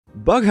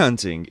Bug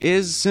hunting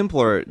is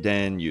simpler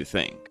than you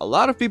think. A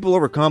lot of people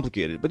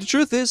overcomplicate it, but the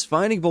truth is,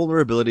 finding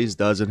vulnerabilities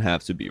doesn't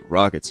have to be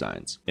rocket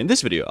science. In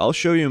this video, I'll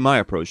show you my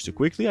approach to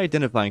quickly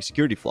identifying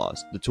security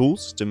flaws, the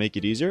tools to make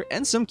it easier,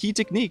 and some key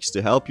techniques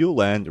to help you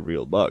land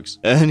real bugs.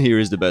 And here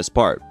is the best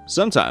part.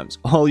 Sometimes,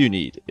 all you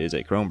need is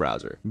a Chrome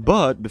browser.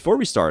 But before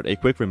we start, a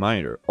quick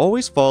reminder,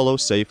 always follow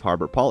safe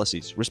harbor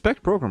policies,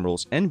 respect program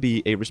rules, and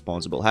be a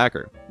responsible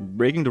hacker.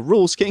 Breaking the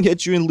rules can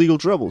get you in legal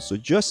trouble, so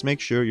just make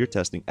sure you're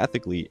testing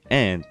ethically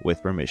and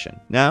with permission.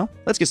 Now,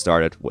 let's get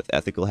started with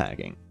ethical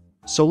hacking.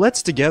 So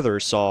let's together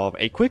solve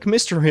a quick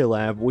mystery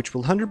lab which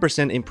will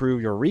 100%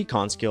 improve your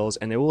recon skills,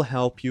 and it will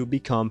help you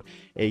become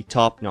a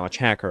top-notch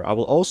hacker. I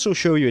will also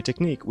show you a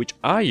technique which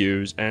I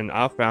use, and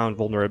I've found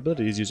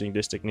vulnerabilities using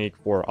this technique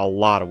for a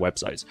lot of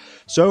websites.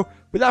 So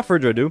without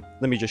further ado,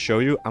 let me just show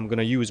you. I'm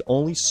gonna use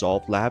only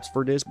solved labs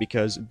for this,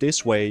 because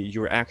this way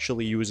you're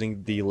actually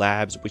using the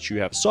labs which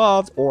you have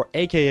solved, or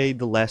aka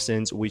the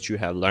lessons which you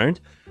have learned.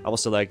 I will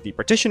select the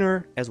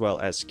partitioner as well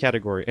as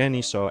category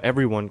any so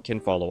everyone can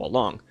follow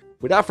along.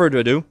 Without further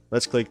ado,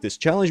 let's click this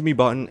challenge me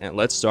button and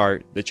let's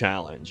start the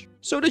challenge.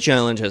 So the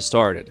challenge has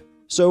started.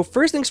 So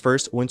first things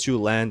first, once you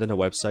land on a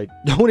website,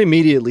 don't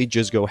immediately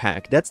just go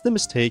hack. That's the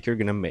mistake you're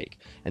gonna make.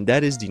 And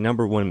that is the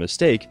 #1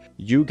 mistake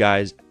you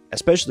guys,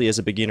 especially as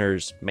a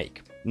beginners,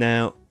 make.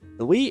 Now,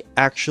 we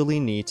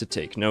actually need to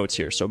take notes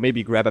here. So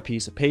maybe grab a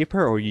piece of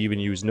paper, or you even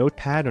use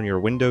Notepad on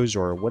your Windows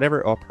or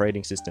whatever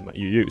operating system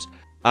you use.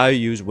 I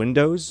use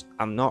Windows.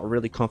 I'm not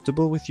really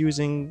comfortable with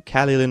using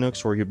Kali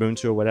Linux or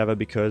Ubuntu or whatever,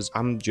 because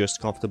I'm just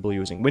comfortable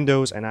using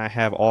Windows and I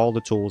have all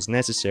the tools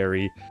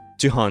necessary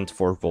to hunt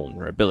for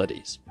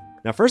vulnerabilities.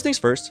 Now, first things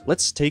first,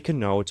 let's take a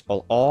note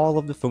of all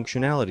of the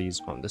functionalities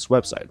on this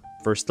website.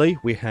 Firstly,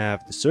 we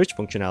have the search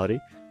functionality.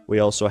 We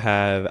also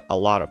have a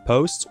lot of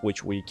posts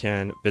which we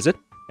can visit,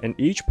 and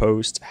each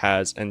post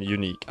has a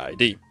unique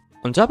ID.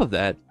 On top of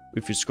that,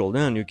 if you scroll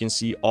down, you can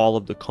see all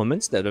of the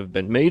comments that have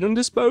been made on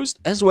this post,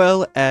 as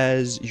well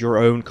as your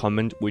own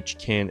comment which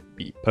can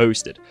be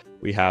posted.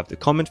 We have the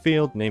comment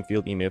field, name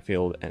field, email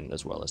field, and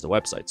as well as the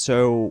website.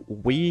 So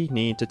we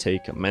need to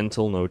take a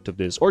mental note of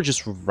this, or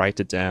just write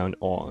it down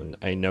on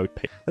a note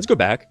page. Let's go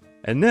back,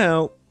 and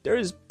now there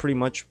is pretty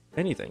much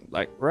anything.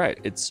 Like, right,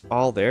 it's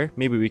all there.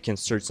 Maybe we can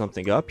search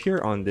something up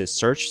here on this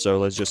search. So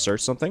let's just search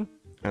something,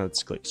 and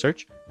let's click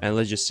search, and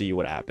let's just see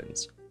what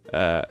happens.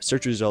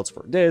 Search results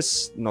for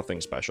this, nothing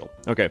special.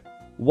 Okay,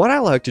 what I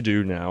like to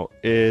do now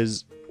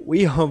is,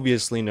 we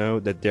obviously know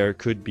that there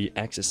could be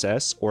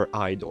XSS or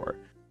IDOR,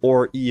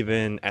 or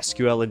even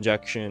SQL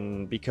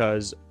injection,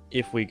 because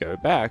if we go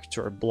back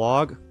to our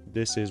blog,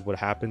 this is what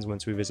happens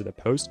once we visit a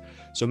post.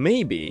 So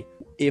maybe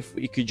if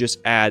we could just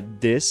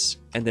add this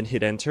and then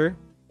hit enter,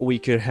 we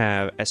could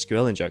have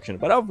SQL injection,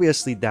 but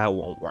obviously that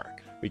won't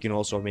work. We can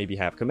also maybe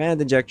have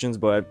command injections,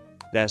 but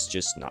that's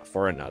just not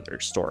for another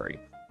story.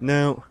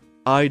 Now,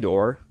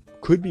 IDOR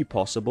could be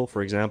possible.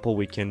 For example,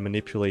 we can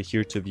manipulate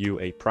here to view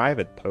a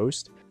private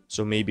post.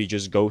 So maybe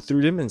just go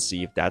through them and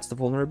see if that's the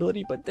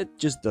vulnerability, but that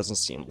just doesn't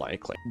seem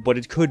likely. But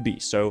it could be,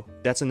 so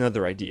that's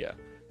another idea.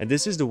 And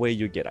this is the way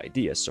you get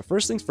ideas. So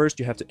first things first,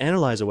 you have to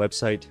analyze a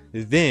website,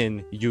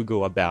 then you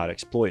go about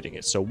exploiting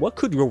it. So what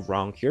could go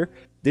wrong here?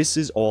 This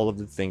is all of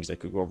the things that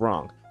could go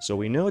wrong. So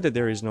we know that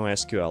there is no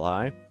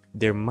SQLI.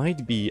 There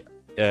might be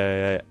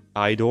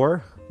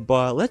IDOR,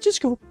 but let's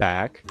just go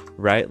back,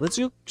 right? Let's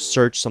go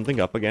search something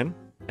up again,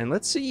 and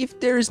let's see if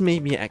there is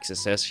maybe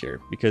XSS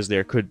here, because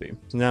there could be.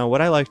 So now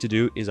what I like to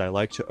do is I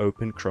like to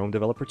open Chrome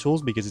Developer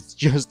Tools, because it's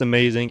just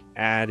amazing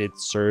and it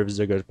serves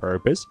a good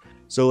purpose.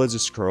 So let's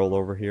just scroll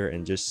over here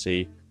and just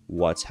see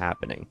what's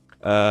happening.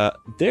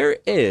 There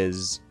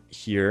is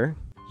here,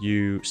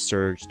 you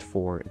searched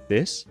for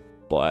this,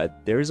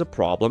 but there is a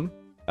problem.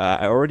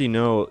 I already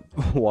know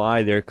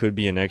why there could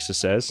be an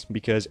XSS,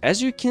 because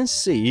as you can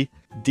see,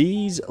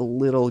 these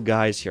little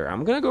guys here,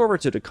 I'm gonna go over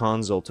to the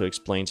console to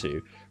explain to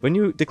you. When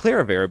you declare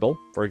a variable,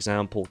 for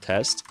example,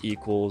 test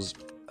equals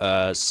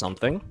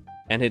something,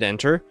 and hit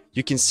enter,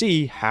 you can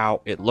see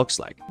how it looks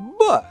like.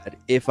 But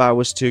if I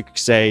was to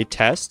say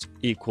test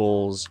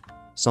equals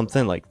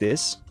something like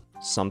this,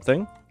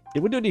 something,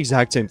 it would do the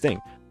exact same thing.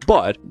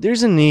 But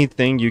there's a neat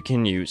thing you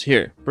can use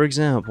here. For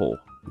example,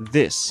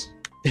 this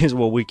is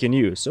what we can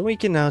use. So we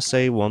can now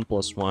say 1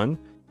 + 1,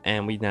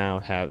 and we now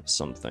have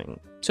something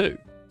 2.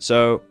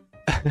 So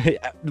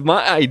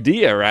my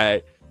idea,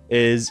 right,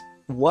 is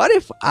what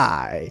if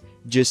I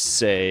just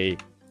say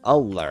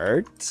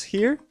alert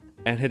here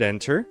and hit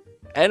enter,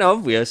 and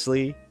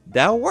obviously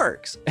that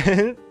works,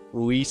 and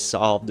we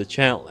solved the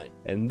challenge.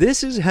 And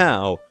this is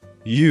how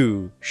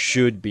you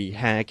should be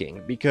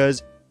hacking,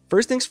 because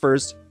first things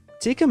first,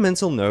 take a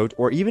mental note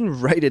or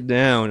even write it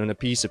down on a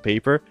piece of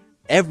paper,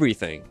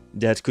 everything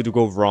that could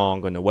go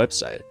wrong on a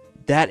website.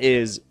 That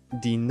is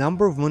the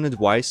 #1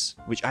 advice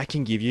which I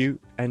can give you,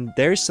 and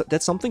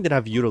that's something that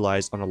I've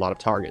utilized on a lot of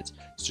targets.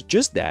 So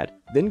just that,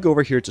 then go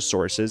over here to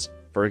sources.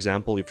 For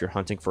example, if you're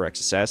hunting for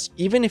XSS,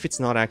 even if it's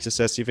not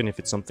XSS, even if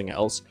it's something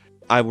else,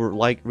 I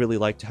would really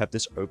like to have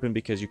this open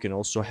because you can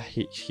also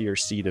here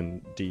see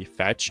the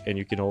fetch, and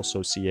you can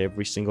also see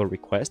every single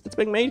request that's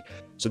being made.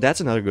 So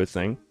that's another good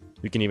thing.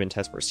 You can even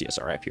test for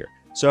CSRF here.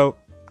 So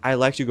I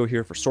like to go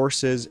here for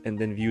sources and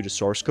then view the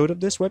source code of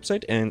this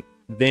website, and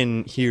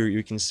then here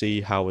you can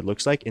see how it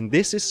looks like. And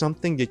this is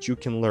something that you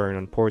can learn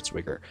on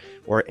Portswigger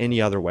or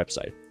any other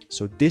website.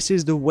 So this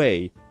is the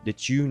way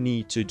that you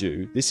need to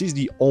do. This is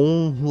the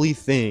only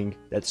thing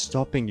that's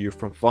stopping you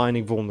from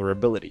finding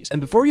vulnerabilities.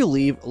 And before you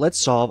leave, let's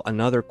solve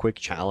another quick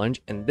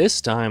challenge. And this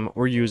time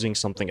we're using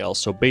something else.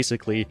 So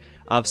basically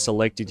I've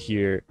selected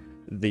here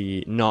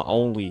the not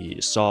only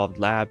solved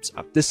labs,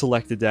 I've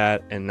deselected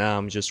that, and now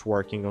I'm just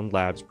working on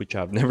labs which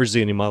I've never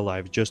seen in my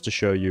life, just to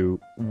show you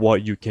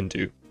what you can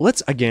do.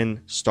 Let's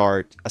again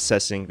start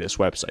assessing this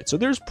website. So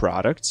there's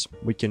products,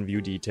 we can view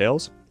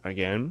details.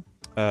 Again,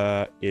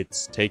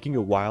 it's taking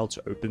a while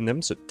to open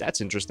them, so that's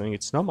interesting.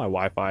 It's not my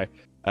Wi-Fi.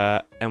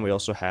 And we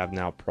also have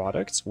now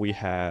products, we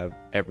have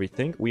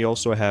everything, we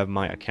also have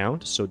my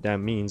account, so that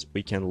means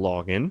we can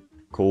log in.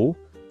 Cool.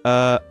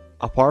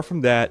 Apart from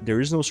that, there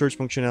is no search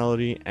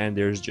functionality, and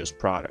there's just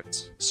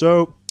products.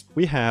 So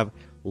we have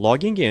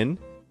logging in,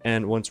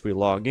 and once we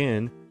log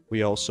in,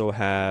 we also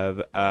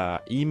have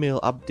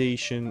email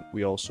updation.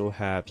 We also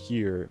have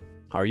here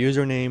our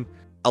username,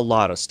 a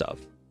lot of stuff.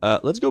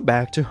 Let's go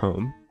back to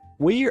home.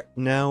 We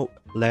now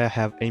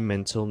have a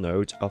mental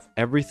note of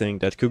everything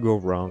that could go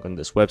wrong on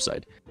this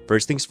website.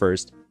 First things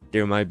first,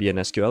 there might be an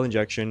SQL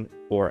injection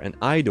or an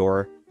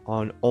IDOR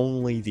on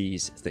only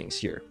these things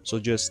here. So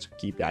just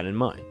keep that in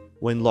mind.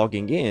 When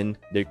logging in,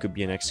 there could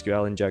be an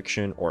SQL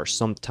injection or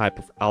some type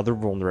of other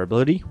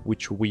vulnerability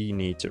which we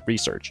need to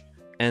research.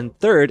 And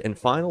third and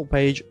final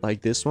page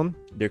like this one,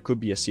 there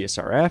could be a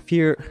CSRF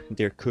here,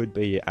 there could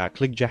be a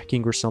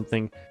clickjacking or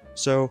something.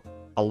 So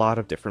a lot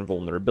of different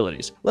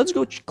vulnerabilities. Let's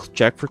go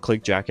check for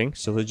clickjacking.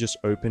 So let's just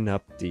open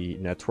up the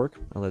network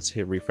and let's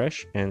hit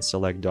refresh and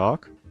select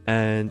doc.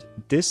 And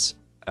this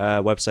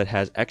website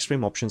has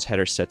extreme options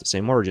header set to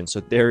same origin. So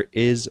there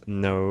is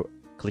no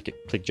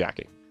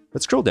clickjacking.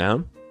 Let's scroll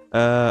down.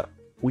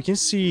 We can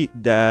see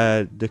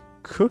that the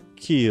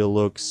cookie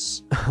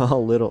looks a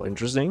little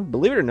interesting.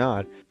 Believe it or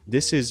not,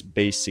 this is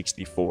base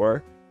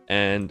 64,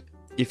 and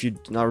if you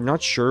are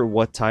not sure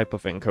what type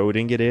of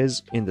encoding it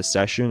is in the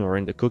session or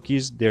in the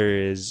cookies, there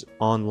is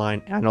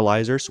online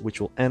analyzers which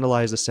will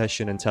analyze the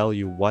session and tell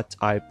you what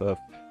type of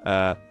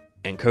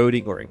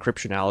encoding or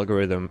encryption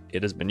algorithm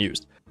it has been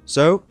used.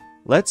 So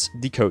let's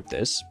decode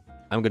this.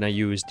 I'm gonna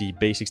use the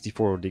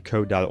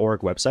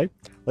base64decode.org website.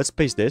 Let's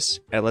paste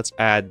this and let's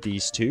add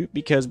these two,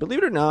 because believe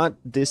it or not,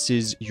 this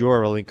is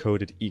URL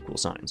encoded equal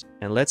signs.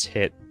 And let's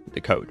hit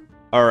the code.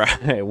 All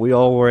right, we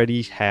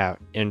already have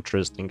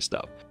interesting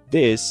stuff.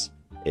 This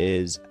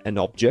is an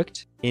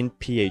object in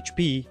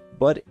PHP,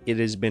 but it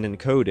has been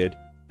encoded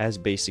as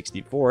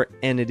base64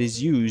 and it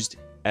is used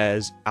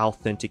as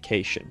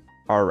authentication.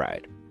 All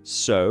right,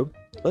 so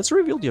let's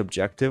reveal the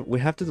objective. We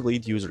have to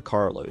delete user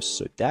Carlos,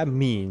 so that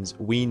means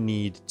we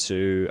need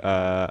to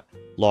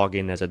log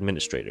in as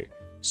administrator.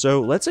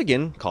 So let's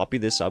again copy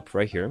this up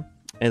right here,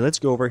 and let's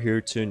go over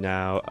here to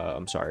now,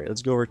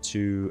 let's go over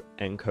to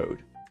encode.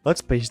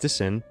 Let's paste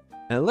this in,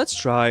 and let's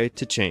try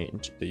to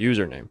change the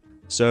username.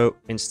 So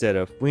instead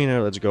of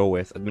Wiener, let's go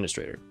with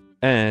administrator.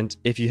 And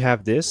if you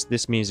have this,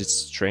 this means it's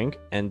string,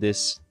 and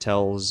this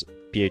tells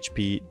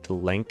PHP the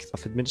length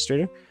of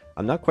administrator.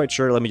 I'm not quite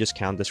sure, let me just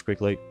count this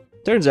quickly.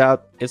 Turns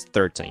out it's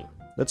 13.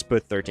 Let's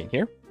put 13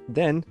 here.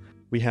 Then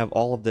we have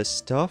all of this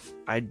stuff.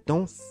 I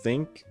don't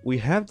think we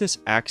have this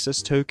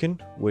access token,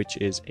 which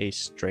is a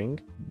string,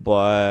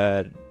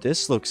 but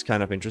this looks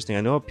kind of interesting.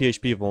 I know a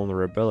PHP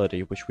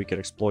vulnerability, which we could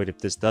exploit if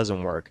this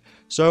doesn't work.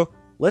 So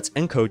let's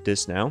encode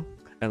this now,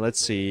 and let's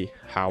see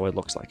how it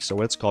looks like. So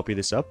let's copy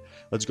this up.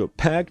 Let's go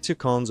back to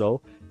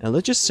console, and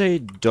let's just say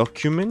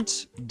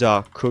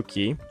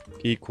document.cookie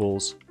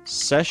equals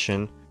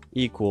session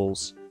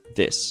equals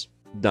this.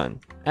 Done.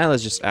 And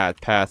let's just add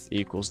path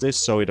equals this,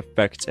 so it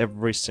affects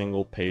every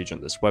single page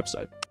on this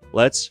website.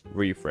 Let's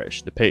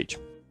refresh the page.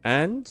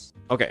 And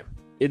okay,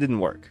 it didn't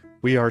work.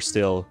 We are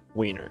still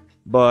Wiener.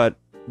 But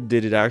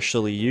did it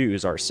actually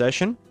use our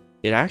session?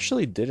 It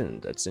actually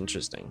didn't. That's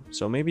interesting.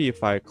 So maybe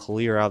if I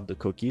clear out the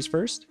cookies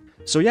first.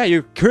 So yeah,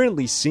 you're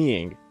currently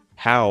seeing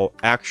how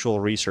actual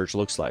research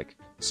looks like.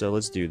 So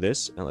let's do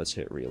this and let's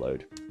hit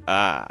reload.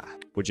 Ah,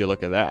 would you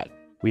look at that?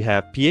 We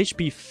have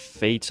PHP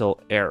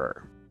fatal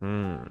error.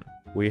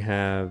 We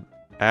have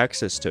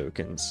access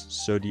tokens,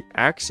 so the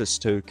access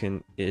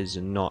token is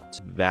not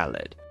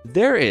valid.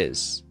 There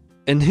is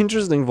an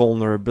interesting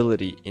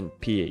vulnerability in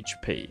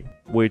PHP,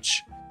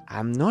 which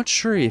I'm not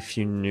sure if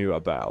you knew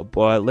about,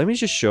 but let me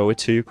just show it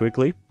to you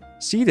quickly.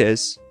 See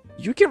this?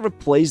 You can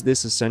replace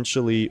this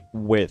essentially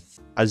with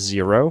a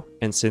 0,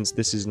 and since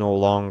this is no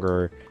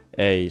longer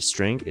a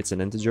string, it's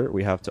an integer,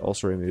 we have to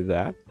also remove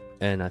that.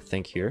 And I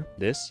think here,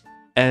 this.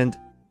 And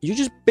you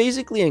just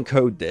basically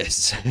encode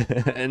this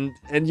and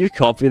you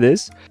copy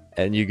this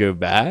and you go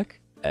back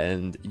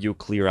and you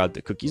clear out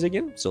the cookies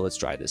again. So let's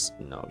try this.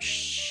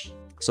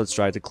 So let's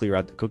try to clear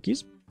out the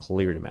cookies,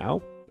 clear them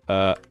out.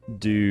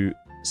 Do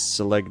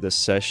select the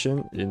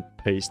session and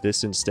paste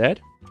this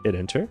instead. Hit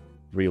enter,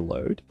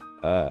 reload.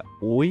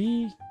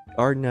 We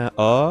are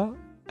now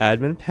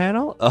admin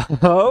panel.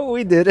 Oh,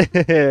 we did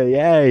it.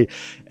 Yay.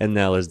 And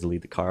now let's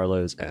delete the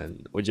Carlos,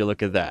 and would you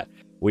look at that,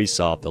 we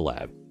solved the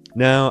lab.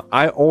 Now,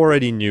 I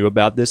already knew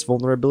about this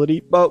vulnerability,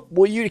 but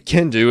what you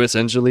can do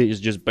essentially is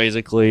just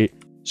basically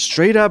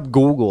straight up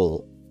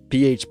Google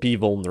PHP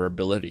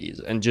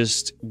vulnerabilities and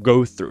just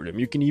go through them.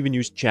 You can even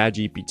use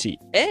ChatGPT.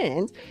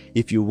 And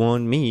if you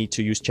want me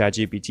to use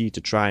ChatGPT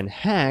to try and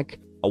hack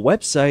a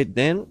website,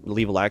 then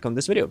leave a like on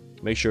this video.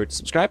 Make sure to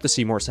subscribe to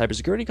see more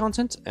cybersecurity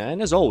content.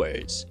 And as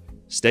always,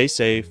 stay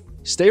safe,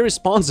 stay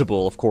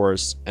responsible, of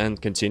course,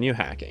 and continue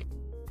hacking.